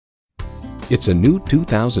It's a new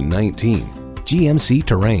 2019 GMC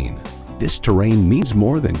Terrain. This Terrain means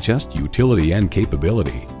more than just utility and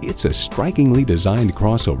capability. It's a strikingly designed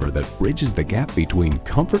crossover that bridges the gap between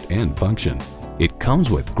comfort and function. It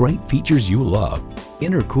comes with great features you love: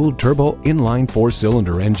 intercooled turbo inline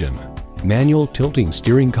 4-cylinder engine, manual tilting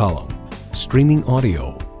steering column, streaming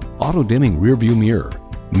audio, auto-dimming rearview mirror,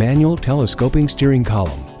 manual telescoping steering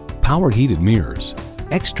column, power heated mirrors,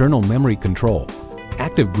 external memory control,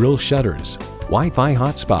 active grille shutters, Wi-Fi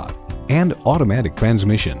hotspot, and automatic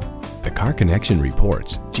transmission. The Car Connection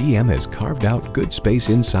reports GM has carved out good space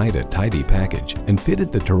inside a tidy package and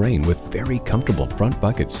fitted the Terrain with very comfortable front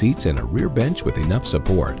bucket seats and a rear bench with enough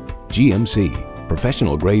support. GMC,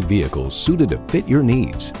 professional-grade vehicles suited to fit your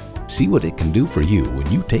needs. See what it can do for you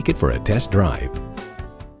when you take it for a test drive.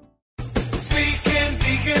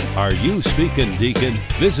 Are you speaking Deacon?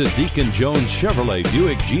 Visit Deacon Jones Chevrolet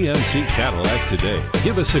Buick GMC Cadillac today.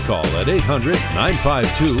 Give us a call at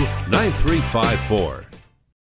 800-952-9354.